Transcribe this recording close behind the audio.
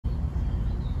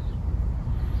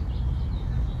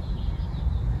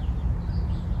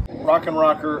Rock and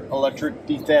Rocker electric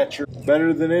dethatcher.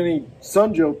 Better than any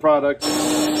Sunjoe product.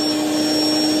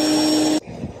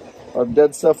 Our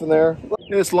dead stuff in there.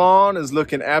 This lawn is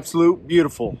looking absolute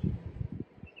beautiful.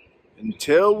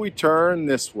 Until we turn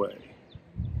this way.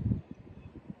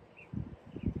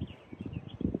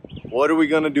 What are we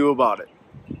gonna do about it?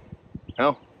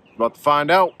 Well, about to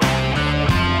find out.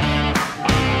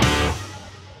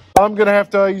 I'm gonna have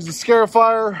to use the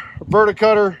Scarifier,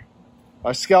 verticutter.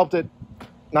 I scalped it,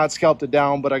 not scalped it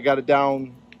down, but I got it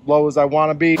down low as I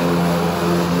wanna be.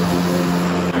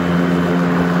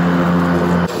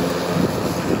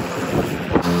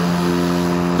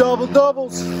 Double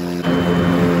doubles.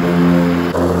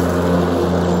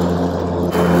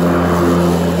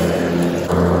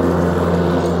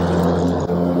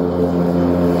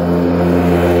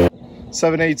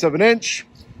 Seven-eighths of an inch.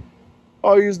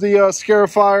 I'll use the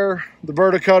Scarifier, the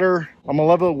verticutter. I'm gonna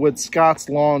level it with Scott's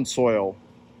lawn soil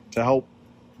to help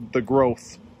the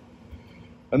growth.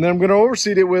 And then I'm gonna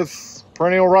overseed it with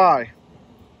perennial rye,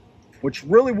 which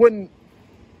really wouldn't,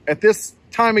 at this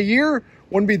time of year,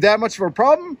 wouldn't be that much of a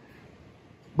problem,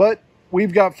 but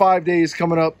we've got 5 days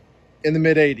coming up in the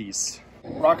mid-80s.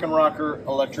 Rock and Rocker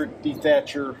electric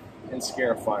dethatcher and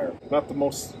Scarifier. Not the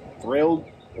most thrilled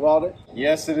about it.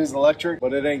 Yes, it is electric,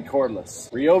 but it ain't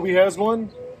cordless. Ryobi has one,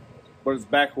 but it's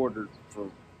back ordered for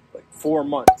like 4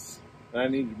 months, and I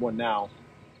need one now.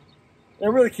 And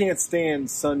I really can't stand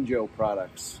Sunjoe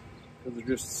products because they're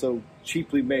just so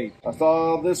cheaply made. I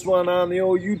saw this one on the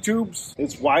old YouTubes.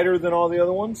 It's wider than all the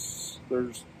other ones.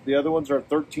 The other ones are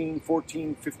 13,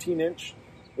 14, 15 inch.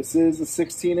 This is a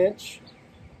 16 inch.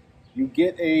 You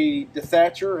get a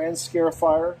Dethatcher and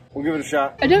Scarifier. We'll give it a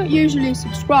shot. I don't usually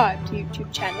subscribe to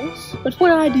YouTube channels, but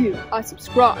when I do, I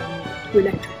subscribe to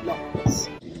electric lawns.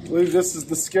 I believe this is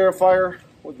the Scarifier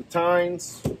with the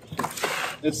tines.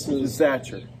 This is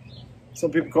Dethatcher.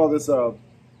 Some people call this a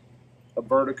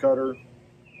verticutter.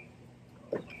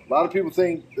 A lot of people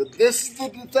think that this is the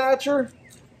Dethatcher.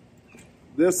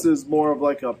 This is more of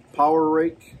like a power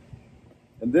rake.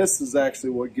 And this is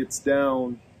actually what gets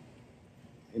down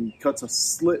and cuts a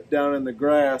slit down in the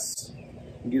grass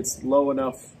and gets low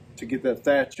enough to get that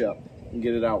thatch up and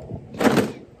get it out.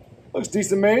 Looks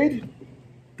decent made.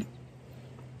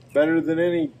 Better than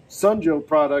any Sunjoe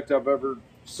product I've ever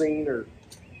seen or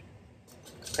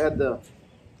had the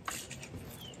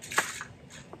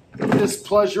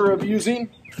displeasure of using.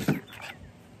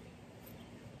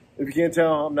 If you can't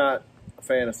tell, I'm not a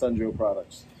fan of Sunjoe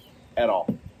products at all.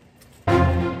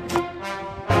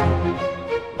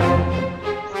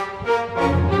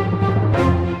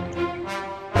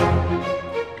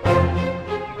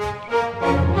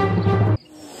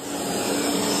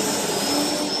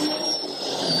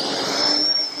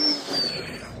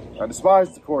 I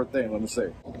despise the cord thing, let me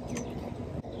say.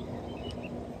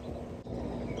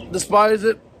 Despise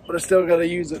it, but I still gotta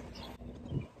use it.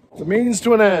 It's a means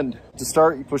to an end. To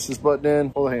start, you push this button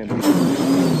in, pull the handle.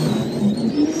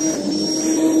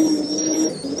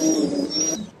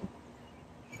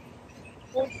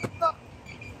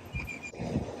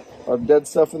 A lot of dead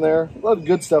stuff in there, a lot of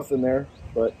good stuff in there,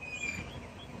 but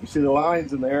you see the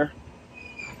lines in there.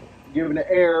 Giving it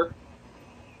air,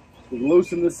 we can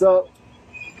loosen this up.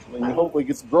 And you hopefully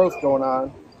get some growth going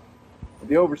on with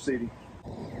the overseeding.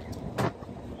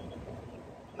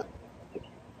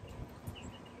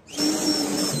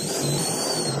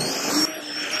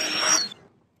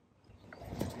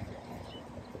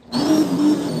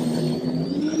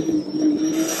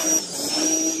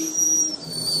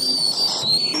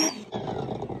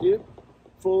 Yep,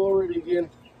 full already again.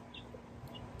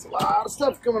 It's a lot of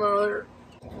stuff coming out of there.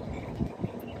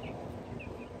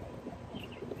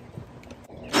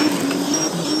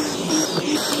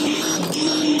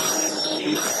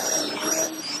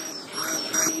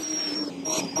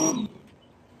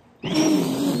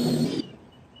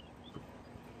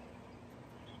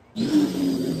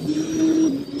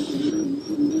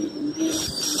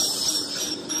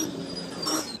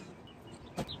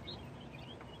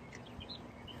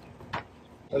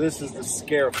 Now this is the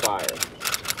Scarifier.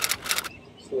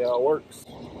 See how it works.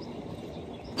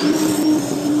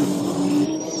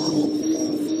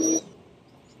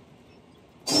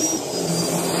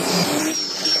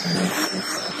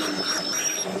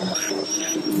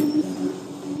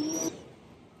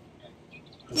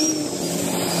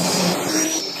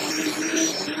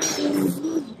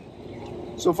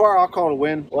 So far, I'll call it a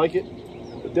win. I like it.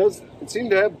 It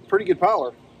seemed to have pretty good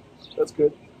power. That's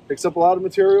good. Picks up a lot of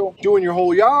material. Doing your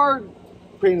whole yard.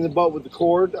 Pain in the butt with the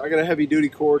cord. I got a heavy duty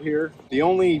cord here. The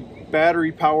only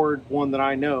battery powered one that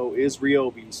I know is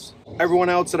Ryobi's. Everyone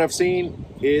else that I've seen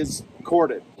is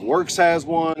corded. Works has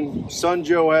one, Sun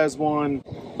Joe has one,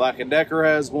 Black & Decker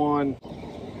has one,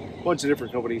 a bunch of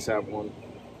different companies have one.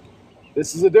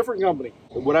 This is a different company.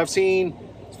 What I've seen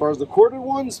as far as the corded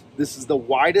ones, this is the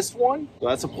widest one, so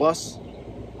that's a plus.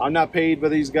 I'm not paid by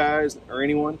these guys or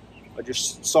anyone. I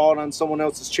just saw it on someone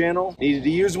else's channel. Needed to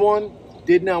use one.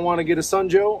 Did not want to get a Sun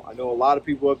Joe. I know a lot of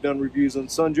people have done reviews on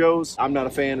Sun Joes. I'm not a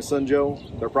fan of Sun Joe,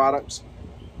 their products,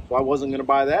 so I wasn't going to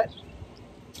buy that.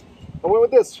 I went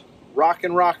with this,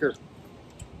 Rockin' Rocker.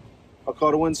 I'll call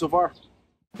it a win so far.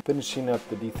 Finishing up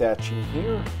the dethatching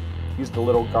here. Used a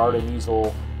little garden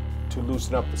easel to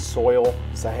loosen up the soil,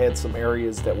 because I had some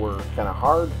areas that were kind of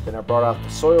hard. Then I brought out the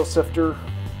soil sifter.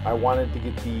 I wanted to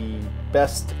get the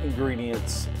best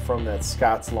ingredients from that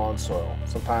Scott's lawn soil.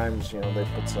 Sometimes, you know, they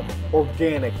put some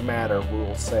organic matter, we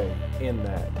will say, in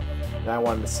that. And I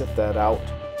wanted to sift that out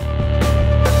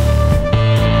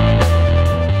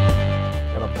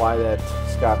and apply that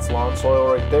Scott's lawn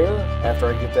soil right there. After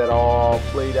I get that all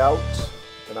laid out,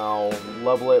 then I'll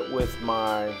level it with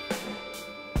my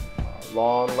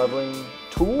lawn leveling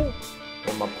tool.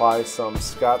 I'm gonna apply some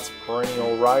Scott's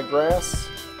perennial ryegrass.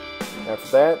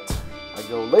 After that, I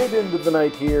go late into the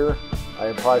night here. I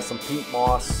apply some peat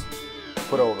moss,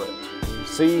 put over it. And you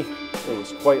see, it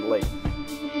was quite late.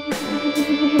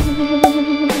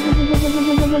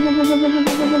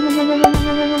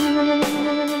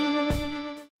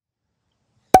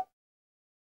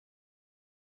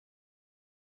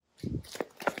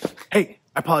 Hey,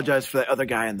 I apologize for that other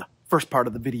guy in the first part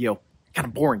of the video. Kind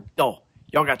of boring, dull.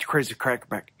 Y'all got your crazy cracker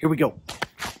back. Here we go.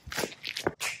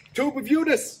 Tube of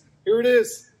Eunice, here it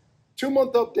is.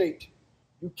 2-month update.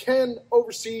 You can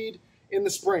overseed in the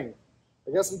spring.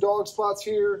 I got some dog spots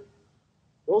here.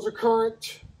 Those are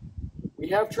current. We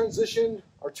have transitioned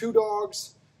our 2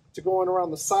 dogs to going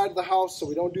around the side of the house, so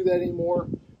we don't do that anymore.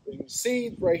 As you can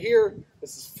see right here,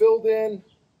 this is filled in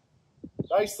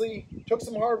nicely. Took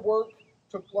some hard work,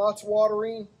 took lots of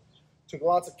watering, took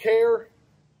lots of care,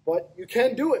 but you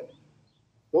can do it.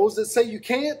 Those that say you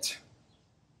can't,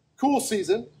 cool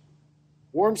season.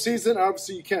 Warm season,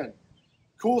 obviously you can.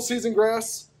 Cool season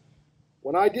grass.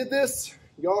 When I did this,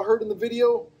 y'all heard in the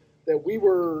video that we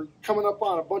were coming up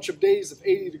on a bunch of days of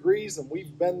 80 degrees, and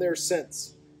we've been there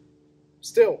since.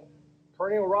 Still,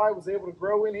 perennial rye was able to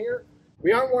grow in here.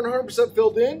 We aren't 100%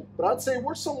 filled in, but I'd say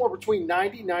we're somewhere between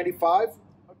 90, 95.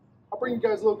 I'll bring you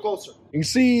guys a little closer. You can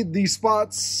see these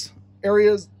spots,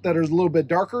 areas that are a little bit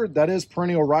darker. That is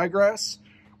perennial ryegrass.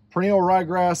 Perennial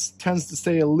ryegrass tends to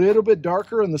stay a little bit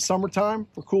darker in the summertime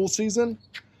for cool season.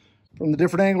 From the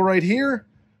different angle right here,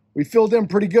 we filled in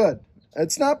pretty good.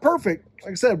 It's not perfect.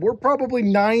 Like I said, we're probably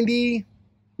 90,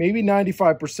 maybe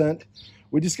 95%.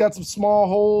 We just got some small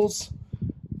holes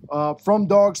from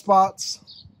dog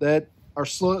spots that are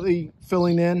slowly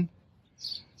filling in.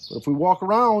 But if we walk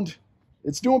around,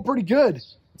 it's doing pretty good.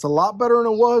 It's a lot better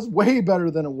than it was, way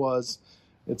better than it was.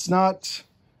 It's not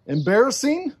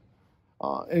embarrassing.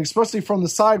 And especially from the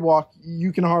sidewalk,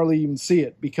 you can hardly even see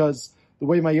it because the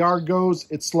way my yard goes,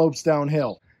 it slopes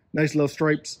downhill. Nice little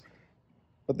stripes.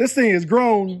 But this thing has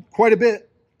grown quite a bit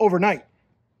overnight.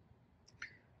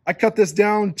 I cut this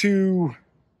down to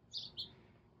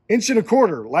 1.25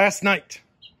 inches last night.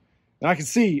 And I can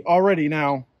see already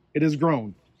now it has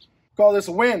grown. Call this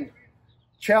a win.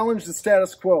 Challenge the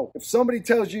status quo. If somebody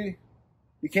tells you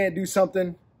you can't do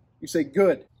something, you say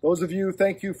good. Those of you,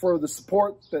 thank you for the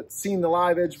support that's seen the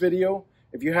live edge video.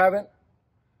 If you haven't,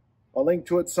 I'll link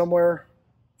to it somewhere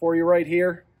for you right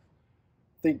here.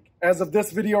 I think as of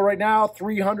this video right now,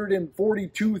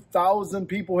 342,000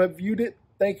 people have viewed it.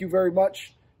 Thank you very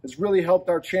much. It's really helped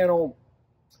our channel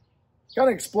kind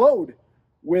of explode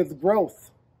with growth.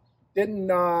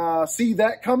 Didn't see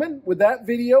that coming with that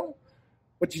video,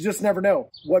 but you just never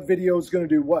know what video is going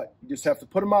to do what. You just have to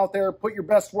put them out there, put your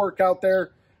best work out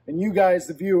there, and you guys,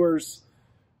 the viewers,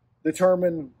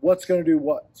 determine what's going to do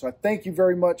what. So I thank you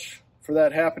very much for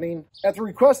that happening. At the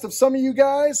request of some of you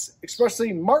guys,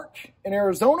 especially Mark in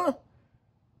Arizona,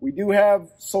 we do have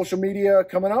social media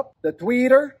coming up. The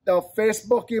Twitter, the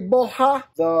Facebook,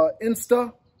 the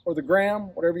Insta, or the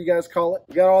Gram, whatever you guys call it.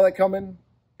 We got all that coming.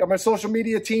 Got my social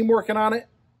media team working on it.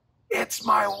 It's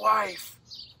my wife.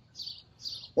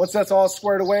 Once that's all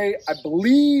squared away, I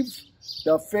believe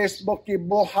the Facebook,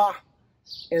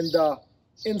 and the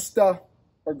Insta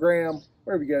or Gram,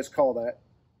 whatever you guys call that.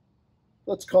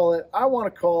 Let's call it, I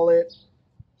want to call it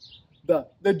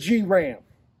the G-Ram.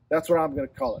 That's what I'm going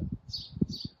to call it.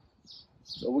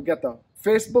 So we got the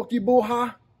Facebook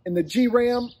and the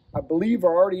G-Ram, I believe,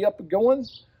 are already up and going.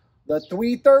 The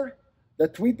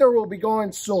Twitter will be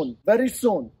going soon, very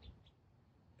soon.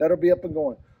 That'll be up and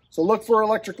going. So look for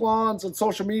Electric Lawns on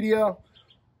social media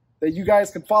that you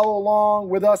guys can follow along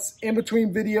with us in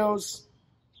between videos,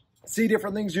 see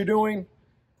different things you're doing.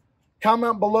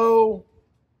 Comment below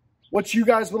what you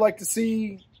guys would like to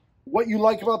see, what you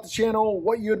like about the channel,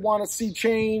 what you'd want to see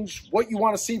change, what you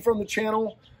want to see from the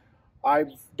channel.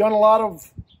 I've done a lot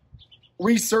of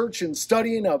research and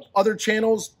studying of other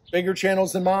channels, bigger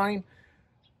channels than mine,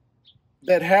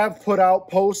 that have put out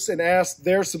posts and asked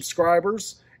their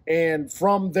subscribers, and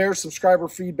from their subscriber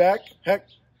feedback, heck,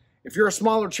 if you're a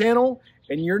smaller channel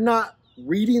and you're not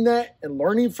reading that and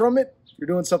learning from it, you're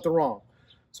doing something wrong.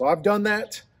 So I've done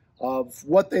that, of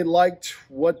what they liked,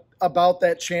 what about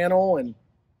that channel, and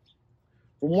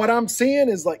from what I'm seeing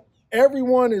is like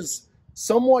everyone is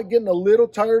somewhat getting a little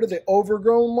tired of the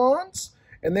overgrown lawns,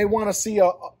 and they want to see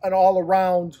an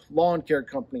all-around lawn care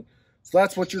company. So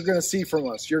that's what you're going to see from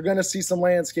us. You're going to see some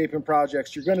landscaping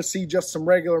projects. You're going to see just some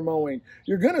regular mowing.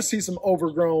 You're going to see some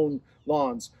overgrown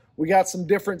lawns. We got some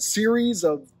different series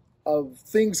of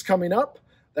things coming up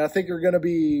that I think are going to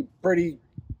be pretty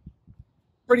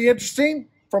interesting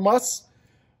from us.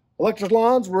 Electric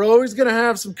Lawns, we're always going to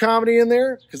have some comedy in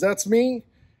there because that's me.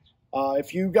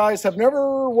 If you guys have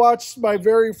never watched my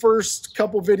very first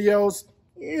couple videos,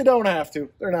 you don't have to.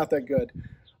 They're not that good.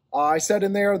 I said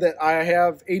in there that I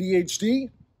have ADHD,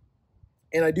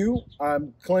 and I do.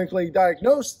 I'm clinically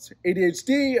diagnosed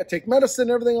ADHD. I take medicine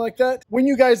and everything like that. When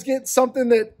you guys get something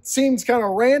that seems kind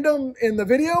of random in the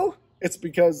video, it's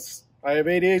because I have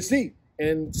ADHD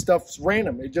and stuff's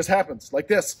random. It just happens like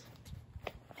this.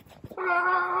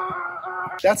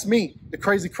 That's me, the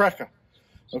crazy cracker.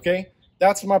 Okay?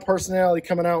 That's my personality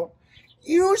coming out.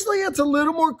 Usually it's a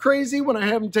little more crazy when I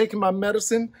haven't taken my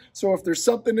medicine. So if there's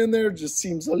something in there that just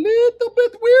seems a little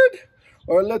bit weird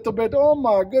or a little bit, oh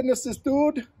my goodness, this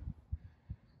dude,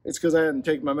 it's because I hadn't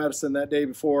taken my medicine that day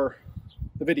before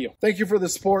the video. Thank you for the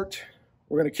support.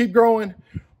 We're going to keep growing.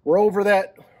 We're over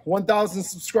that 1,000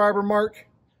 subscriber mark.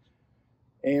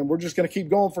 And we're just going to keep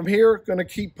going from here. Going to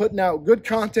keep putting out good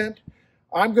content.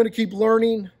 I'm going to keep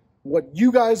learning what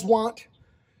you guys want.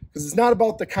 Because it's not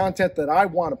about the content that I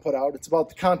want to put out. It's about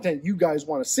the content you guys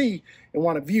want to see and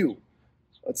want to view.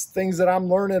 It's things that I'm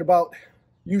learning about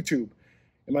YouTube.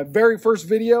 In my very first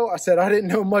video, I said I didn't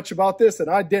know much about this, and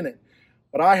I didn't.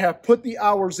 But I have put the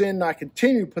hours in, and I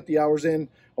continue to put the hours in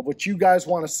of what you guys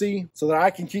want to see so that I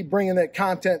can keep bringing that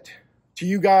content to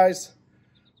you guys.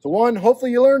 So one,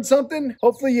 hopefully you learned something.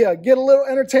 Hopefully you get a little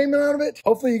entertainment out of it.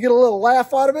 Hopefully you get a little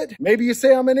laugh out of it. Maybe you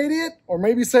say I'm an idiot, or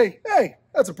maybe you say, hey,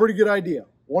 that's a pretty good idea.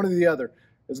 One or the other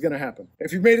is going to happen.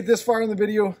 If you've made it this far in the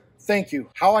video, thank you.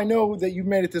 How I know that you've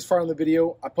made it this far in the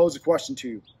video, I posed a question to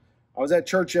you. I was at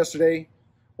church yesterday,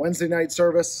 Wednesday night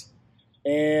service,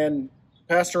 and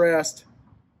pastor asked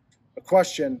a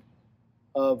question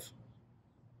of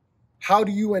how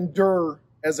do you endure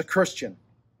as a Christian?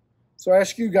 So I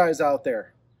ask you guys out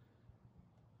there,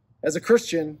 as a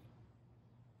Christian,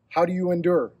 how do you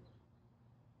endure?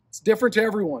 It's different to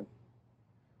everyone.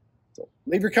 So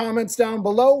leave your comments down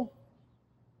below,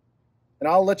 and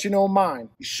I'll let you know mine.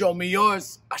 You show me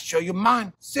yours, I'll show you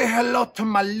mine. Say hello to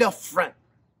my little friend.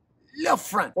 Little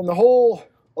friend. From the whole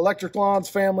Electric Lawns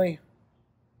family,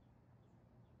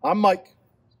 I'm Mike.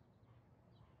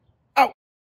 Out.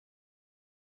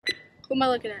 Who am I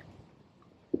looking at?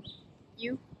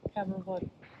 You? Camera one.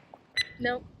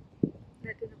 Nope.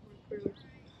 That didn't work.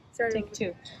 Sorry. Take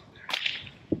two.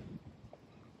 I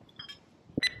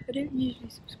didn't usually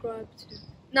subscribe to.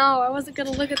 No, I wasn't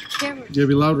gonna look at the camera. Yeah,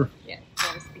 be louder. Yeah, you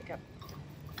gotta speak up.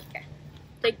 Okay.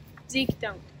 Like Zeke,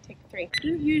 don't. Take three. I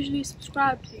don't usually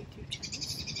subscribe to YouTube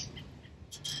channels.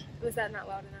 Was that not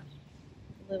loud enough?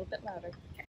 A little bit louder.